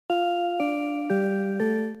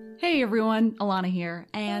Hey everyone, Alana here,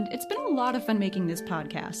 and it's been a lot of fun making this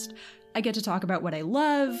podcast. I get to talk about what I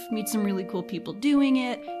love, meet some really cool people doing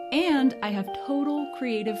it, and I have total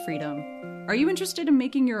creative freedom. Are you interested in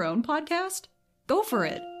making your own podcast? Go for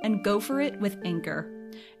it, and go for it with Anchor.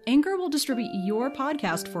 Anchor will distribute your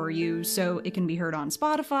podcast for you so it can be heard on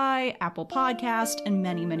Spotify, Apple Podcast, and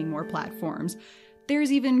many, many more platforms.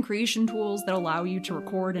 There's even creation tools that allow you to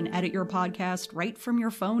record and edit your podcast right from your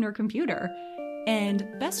phone or computer.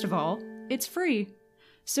 And best of all, it's free.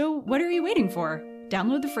 So what are you waiting for?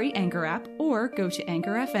 Download the free Anchor app or go to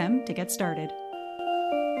Anchor FM to get started.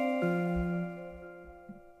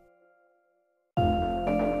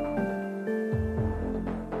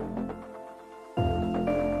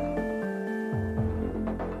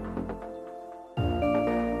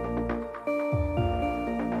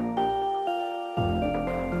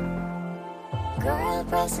 Girl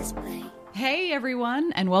Presses Play. Hey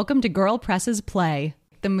everyone, and welcome to Girl Presses Play,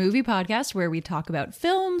 the movie podcast where we talk about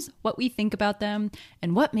films, what we think about them,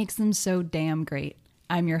 and what makes them so damn great.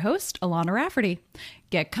 I'm your host, Alana Rafferty.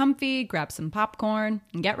 Get comfy, grab some popcorn,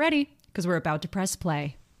 and get ready, because we're about to press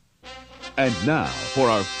play. And now for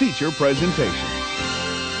our feature presentation.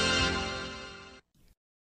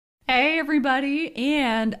 Hey everybody,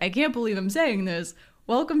 and I can't believe I'm saying this,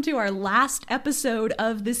 welcome to our last episode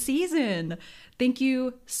of the season. Thank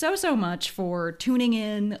you so much for tuning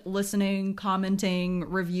in, listening, commenting,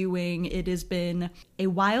 reviewing. It has been a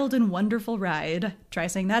wild and wonderful ride. Try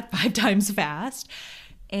saying that 5 times fast.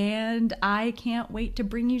 And I can't wait to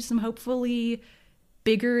bring you some hopefully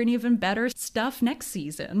bigger and even better stuff next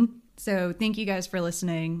season. So thank you guys for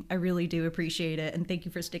listening. I really do appreciate it. And thank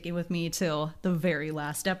you for sticking with me till the very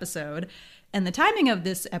last episode. And the timing of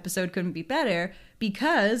this episode couldn't be better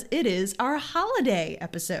because it is our holiday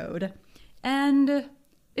episode. And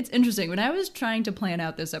it's interesting, when I was trying to plan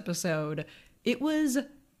out this episode, it was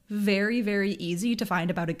very, very easy to find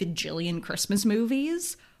about a gajillion Christmas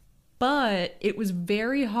movies, but it was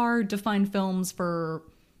very hard to find films for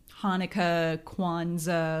Hanukkah,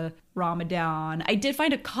 Kwanzaa, Ramadan. I did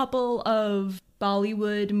find a couple of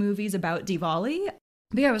Bollywood movies about Diwali,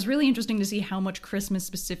 but yeah, it was really interesting to see how much Christmas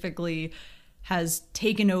specifically has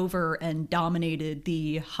taken over and dominated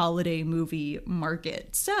the holiday movie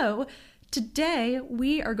market. So today,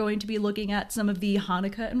 we are going to be looking at some of the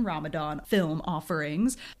Hanukkah and Ramadan film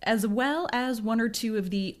offerings, as well as 1 or 2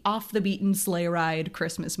 of the off-the-beaten sleigh ride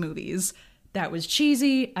Christmas movies. That was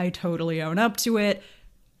cheesy, I totally own up to it.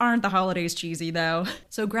 Aren't the holidays cheesy, though?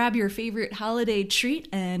 So grab your favorite holiday treat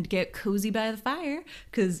and get cozy by the fire,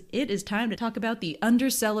 because it is time to talk about the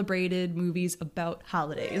under-celebrated movies about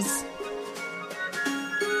holidays.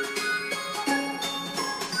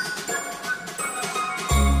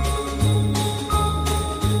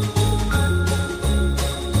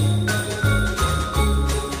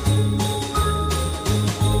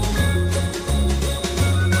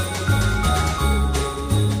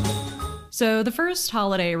 So the first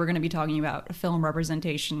holiday we're going to be talking about film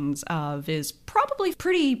representations of is probably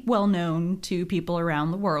pretty well known to people around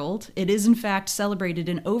the world. It is in fact celebrated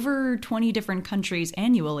in over 20 different countries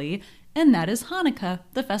annually, and that is Hanukkah,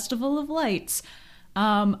 the Festival of Lights.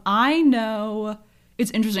 I know it's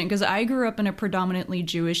interesting because I grew up in a predominantly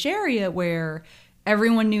Jewish area where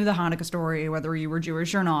everyone knew the Hanukkah story, whether you were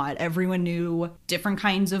Jewish or not. Everyone knew different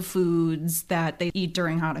kinds of foods that they eat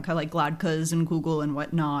during Hanukkah, like latkes and kugel and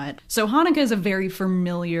whatnot. So Hanukkah is a very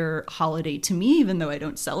familiar holiday to me, even though I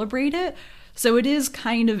don't celebrate it. So it is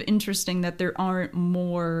kind of interesting that there aren't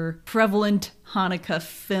more prevalent Hanukkah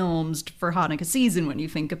films for Hanukkah season when you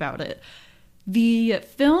think about it. The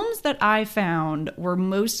films that I found were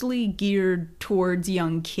mostly geared towards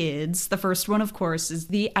young kids. The first one, of course, is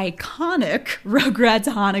the iconic Rugrats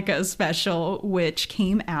Hanukkah special, which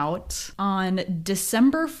came out on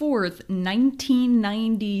December 4th,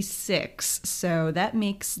 1996. So that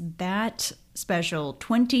makes that special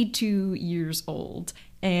 22 years old.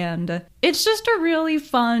 And it's just a really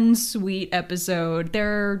fun, sweet episode.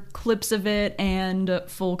 There are clips of it and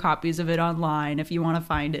full copies of it online. If you want to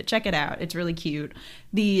find it, check it out. It's really cute.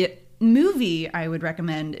 The movie I would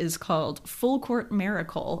recommend is called Full Court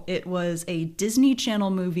Miracle. It was a Disney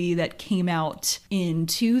Channel movie that came out in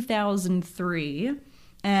 2003.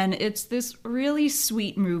 And it's this really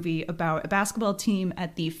sweet movie about a basketball team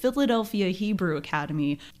at the Philadelphia Hebrew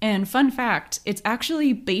Academy. And fun fact, it's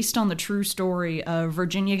actually based on the true story of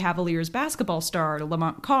Virginia Cavaliers basketball star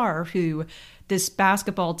Lamont Carr, who this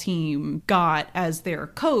basketball team got as their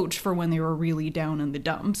coach for when they were really down in the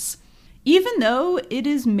dumps. even though it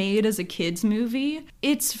is made as a kids movie,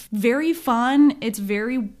 it's very fun. It's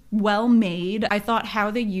very well made. I thought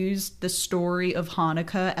how they used the story of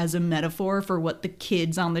Hanukkah as a metaphor for what the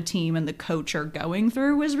kids on the team and the coach are going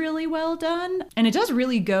through was really well done. And it does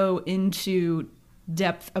really go into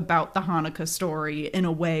depth about the Hanukkah story in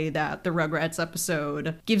a way that the Rugrats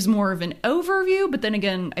episode gives more of an overview, but then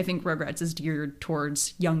again, I think Rugrats is geared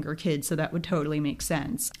towards younger kids, so that would totally make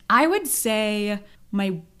sense. I would say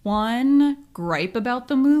my one gripe about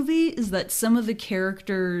the movie is that some of the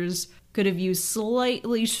characters could have used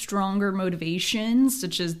slightly stronger motivations,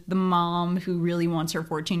 such as the mom who really wants her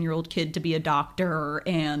 14-year-old kid to be a doctor,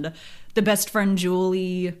 and the best friend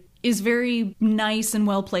Julie is very nice and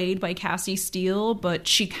well played by Cassie Steele, but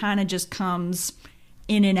she kind of just comes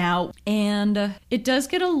in and out. And it does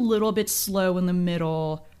get a little bit slow in the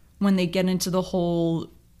middle when they get into the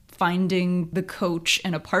whole finding the coach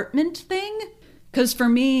an apartment thing. Because for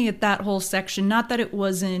me, that whole section, not that it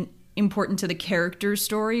wasn't important to the character's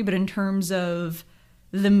story, but in terms of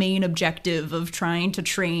the main objective of trying to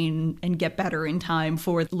train and get better in time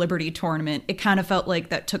for the Liberty tournament, it kind of felt like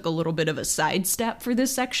that took a little bit of a sidestep for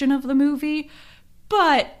this section of the movie.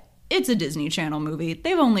 But it's a Disney Channel movie.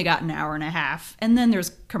 They've only got an hour and a half, and then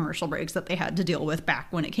there's commercial breaks that they had to deal with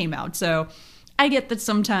back when it came out. So I get that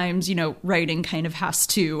sometimes, writing kind of has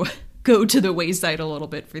to go to the wayside a little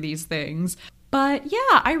bit for these things. But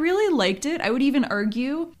yeah, I really liked it. I would even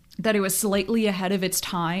argue that it was slightly ahead of its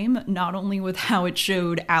time, not only with how it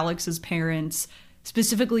showed Alex's parents,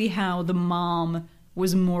 specifically how the mom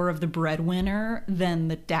was more of the breadwinner than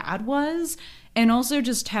the dad was, and also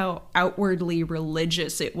just how outwardly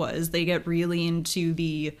religious it was. They get really into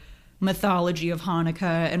the mythology of Hanukkah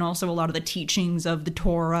and also a lot of the teachings of the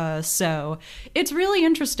Torah. So it's really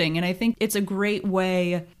interesting, and I think it's a great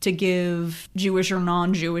way to give Jewish or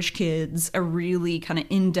non-Jewish kids a really kind of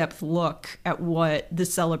in-depth look at what the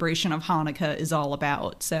celebration of Hanukkah is all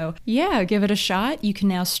about. So yeah, give it a shot. You can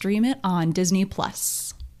now stream it on Disney+.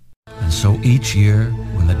 And so each year,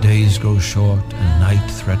 when the days grow short and night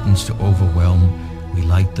threatens to overwhelm, we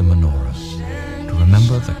light the menorah to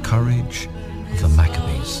remember the courage of the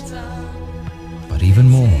Maccabees. But even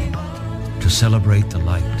more, to celebrate the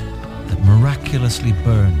light that miraculously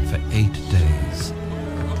burned for 8 days,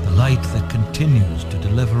 the light that continues to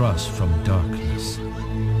deliver us from darkness,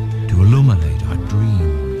 to illuminate our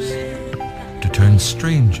dreams, to turn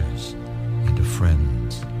strangers into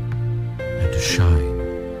friends, and to shine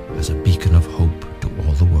as a beacon of hope to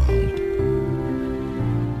all the world.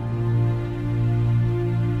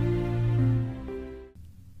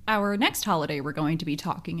 Our next holiday we're going to be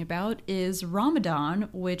talking about is Ramadan,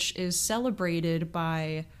 which is celebrated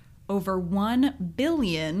by over 1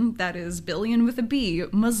 billion, that is billion with a B,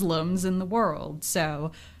 Muslims in the world.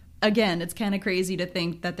 So again, it's kind of crazy to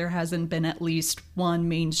think that there hasn't been at least one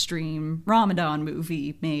mainstream Ramadan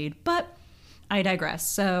movie made, but I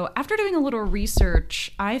digress. So after doing a little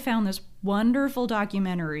research, I found this wonderful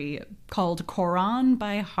documentary called Quran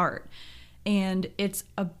by Heart. And it's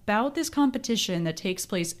about this competition that takes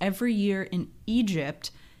place every year in Egypt.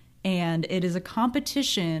 And it is a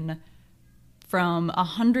competition from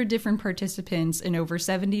 100 different participants in over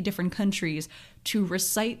 70 different countries to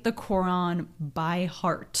recite the Quran by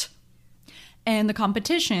heart. And the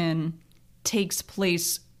competition takes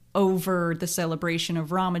place over the celebration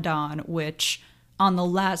of Ramadan, which on the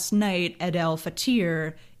last night at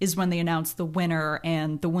al-Fitr is when they announce the winner,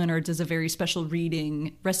 and the winner does a very special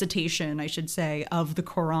recitation, I should say, of the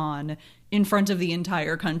Quran in front of the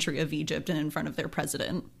entire country of Egypt and in front of their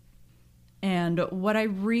president. And what I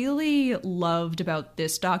really loved about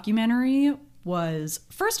this documentary was,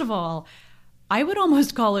 first of all, I would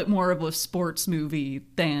almost call it more of a sports movie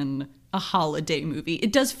than a holiday movie.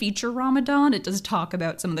 It does feature Ramadan, it does talk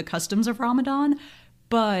about some of the customs of Ramadan,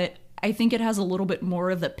 but I think it has a little bit more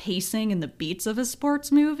of the pacing and the beats of a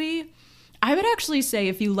sports movie. I would actually say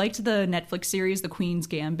if you liked the Netflix series The Queen's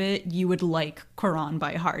Gambit, you would like Quran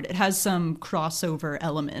by Heart. It has some crossover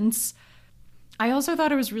elements. I also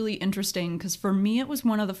thought it was really interesting because for me it was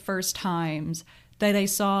one of the first times that I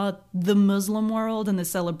saw the Muslim world and the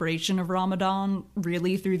celebration of Ramadan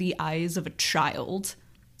really through the eyes of a child.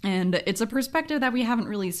 And it's a perspective that we haven't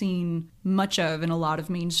really seen much of in a lot of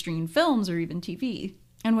mainstream films or even TV.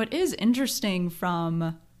 And what is interesting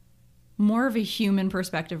from more of a human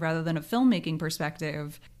perspective rather than a filmmaking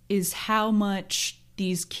perspective is how much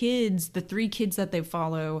these kids, the 3 kids that they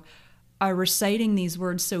follow, are reciting these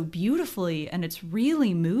words so beautifully, and it's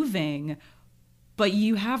really moving, but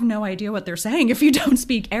you have no idea what they're saying if you don't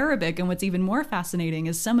speak Arabic. And what's even more fascinating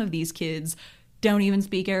is some of these kids don't even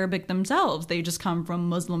speak Arabic themselves. They just come from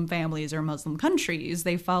Muslim families or Muslim countries.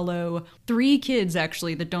 They follow 3 kids,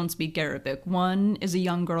 actually, that don't speak Arabic. One is a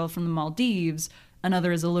young girl from the Maldives.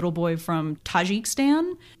 Another is a little boy from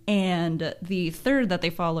Tajikistan. And the third that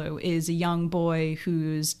they follow is a young boy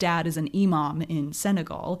whose dad is an imam in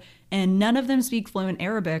Senegal. And none of them speak fluent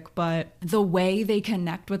Arabic, but the way they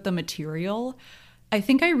connect with the material, I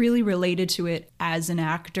think I really related to it as an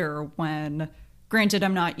actor when, granted,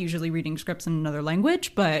 I'm not usually reading scripts in another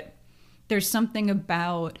language, but there's something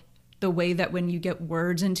about the way that when you get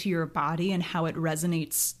words into your body and how it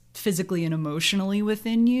resonates physically and emotionally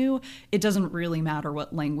within you, it doesn't really matter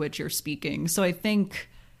what language you're speaking. So I think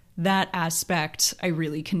that aspect I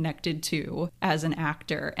really connected to as an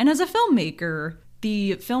actor. And as a filmmaker,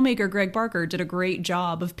 the filmmaker Greg Barker did a great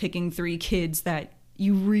job of picking 3 kids that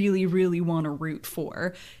you really, really want to root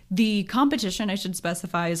for. The competition, I should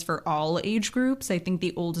specify, is for all age groups. I think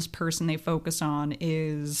the oldest person they focus on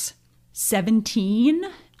is 17.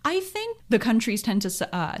 I think the countries tend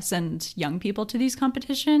to send young people to these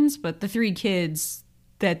competitions, but the 3 kids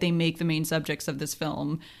that they make the main subjects of this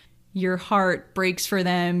film, your heart breaks for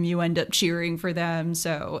them, you end up cheering for them.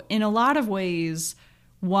 So in a lot of ways,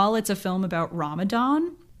 while it's a film about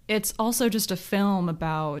Ramadan, it's also just a film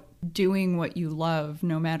about doing what you love,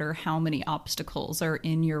 no matter how many obstacles are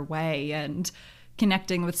in your way, and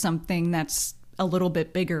connecting with something that's a little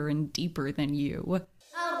bit bigger and deeper than you.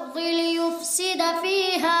 ليفسد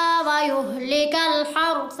فيها ويهلك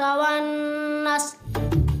الحرث والنسل.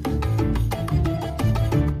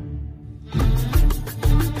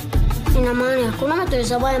 Ina mani kuna to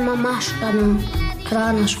izabaj mamaškanu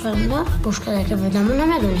kranaškanu, puška da vedamo na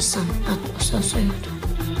medulisam,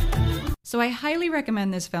 So I highly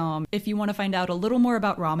recommend this film if you want to find out a little more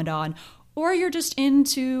about Ramadan, or you're just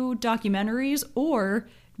into documentaries, or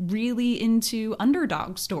really into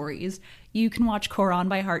underdog stories. You can watch Quran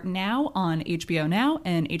by Heart now on HBO Now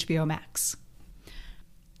and HBO Max.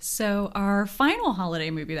 So our final holiday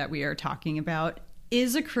movie that we are talking about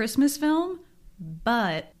is a Christmas film,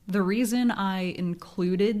 but the reason I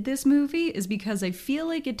included this movie is because I feel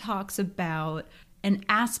like it talks about an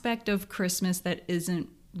aspect of Christmas that isn't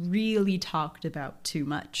really talked about too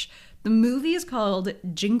much. The movie is called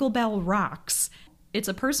Jingle Bell Rocks. It's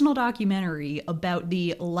a personal documentary about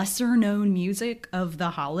the lesser-known music of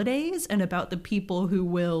the holidays and about the people who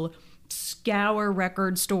will scour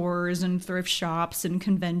record stores and thrift shops and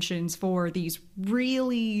conventions for these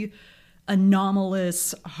really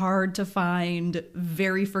anomalous, hard-to-find,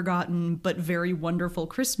 very forgotten, but very wonderful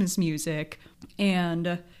Christmas music.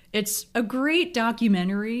 And it's a great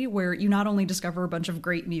documentary where you not only discover a bunch of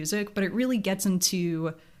great music, but it really gets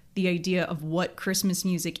into the idea of what Christmas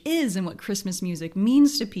music is and what Christmas music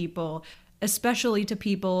means to people, especially to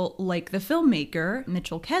people like the filmmaker,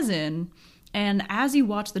 Mitchell Kezin. And as you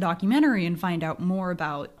watch the documentary and find out more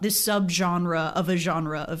about this subgenre of a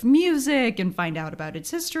genre of music and find out about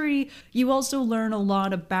its history, you also learn a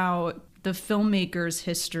lot about the filmmaker's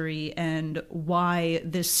history and why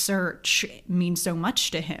this search means so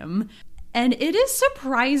much to him. And it is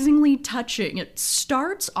surprisingly touching. It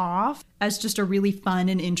starts off as just a really fun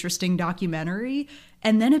and interesting documentary,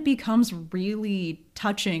 and then it becomes really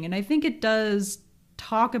touching. And I think it does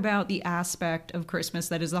talk about the aspect of Christmas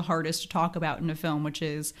that is the hardest to talk about in a film, which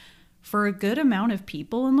is, for a good amount of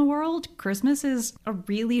people in the world, Christmas is a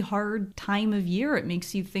really hard time of year. It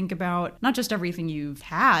makes you think about not just everything you've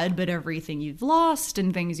had, but everything you've lost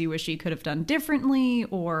and things you wish you could have done differently,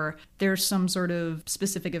 or there's some sort of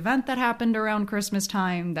specific event that happened around Christmas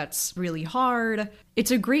time that's really hard. It's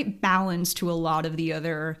a great balance to a lot of the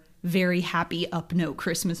other very happy up-note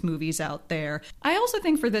Christmas movies out there. I also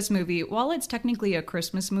think for this movie, while it's technically a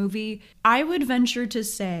Christmas movie, I would venture to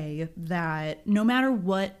say that no matter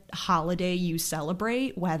what holiday you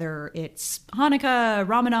celebrate, whether it's Hanukkah,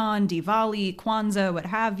 Ramadan, Diwali, Kwanzaa, what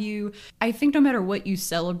have you, I think no matter what you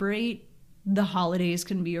celebrate, the holidays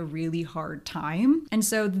can be a really hard time. And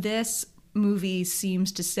so this movie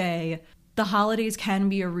seems to say, the holidays can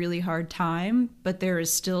be a really hard time, but there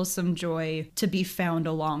is still some joy to be found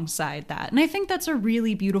alongside that. And I think that's a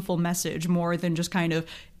really beautiful message, more than just kind of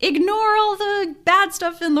ignore all the bad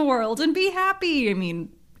stuff in the world and be happy. I mean,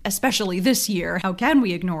 especially this year, how can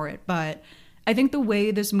we ignore it? But I think the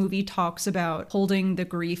way this movie talks about holding the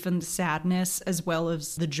grief and the sadness as well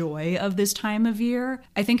as the joy of this time of year,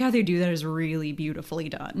 I think how they do that is really beautifully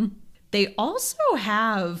done. They also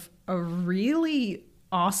have a really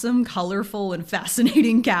awesome, colorful, and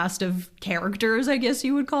fascinating cast of characters, I guess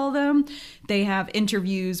you would call them. They have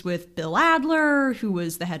interviews with Bill Adler, who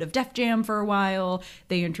was the head of Def Jam for a while.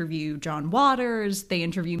 They interview John Waters. They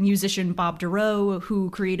interview musician Bob Dorough, who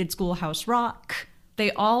created Schoolhouse Rock.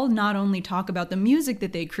 They all not only talk about the music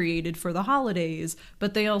that they created for the holidays,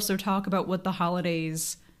 but they also talk about what the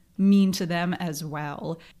holidays mean to them as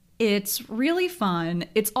well. It's really fun.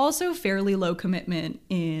 It's also fairly low commitment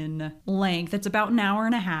in length. It's about an hour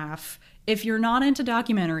and a half. If you're not into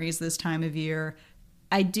documentaries this time of year,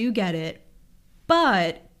 I do get it,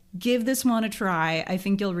 but give this one a try. I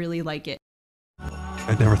think you'll really like it.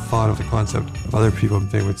 I'd never thought of the concept of other people.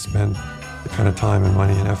 They would spend the kind of time and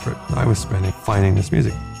money and effort I was spending finding this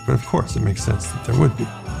music. But of course, it makes sense that there would be.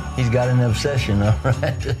 He's got an obsession, all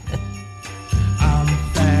right? I'm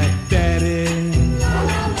Fat Daddy.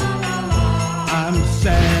 I'm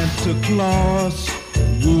Santa Claus.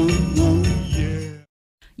 Woo, woo, yeah.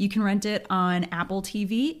 You can rent it on Apple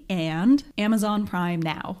TV and Amazon Prime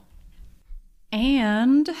now.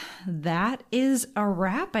 And that is a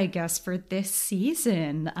wrap, I guess, for this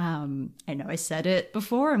season. I know I said it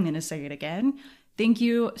before. I'm going to say it again. Thank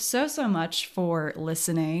you so much for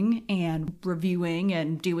listening and reviewing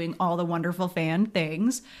and doing all the wonderful fan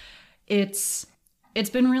things. It's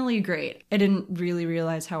been really great. I didn't really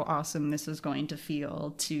realize how awesome this was going to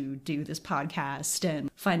feel to do this podcast and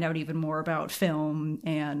find out even more about film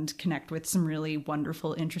and connect with some really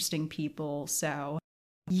wonderful, interesting people. So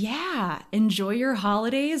yeah, enjoy your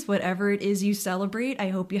holidays, whatever it is you celebrate. I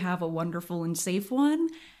hope you have a wonderful and safe one.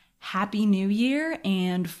 Happy New Year,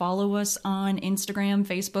 and follow us on Instagram,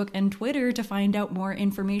 Facebook, and Twitter to find out more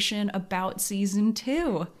information about season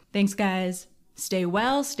 2. Thanks, guys. Stay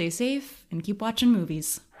well, stay safe, and keep watching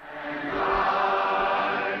movies.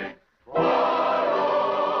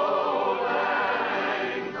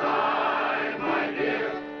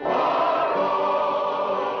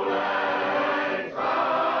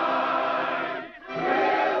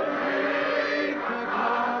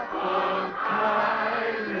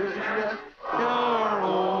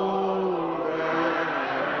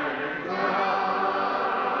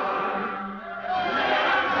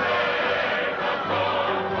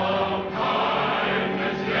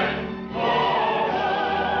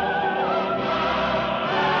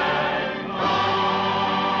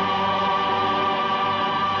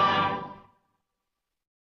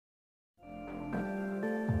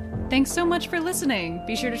 Thanks so much for listening.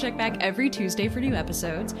 Be sure to check back every Tuesday for new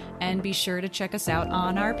episodes, and be sure to check us out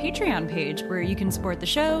on our Patreon page, where you can support the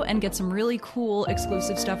show and get some really cool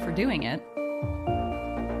exclusive stuff for doing it.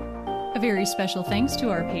 A very special thanks to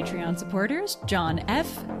our Patreon supporters, John F.,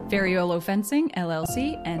 Variolo Fencing,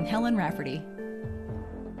 LLC, and Helen Rafferty.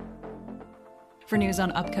 For news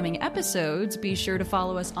on upcoming episodes, be sure to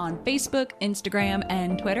follow us on Facebook, Instagram,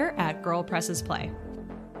 and Twitter at Girl Presses Play.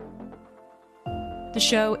 The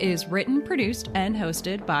show is written, produced, and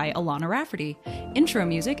hosted by Alana Rafferty. Intro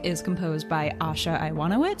music is composed by Asha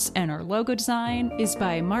Iwanowitz, and our logo design is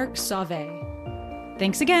by Mark Sauvé.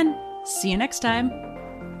 Thanks again. See you next time.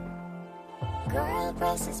 Girl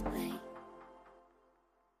Presses Play.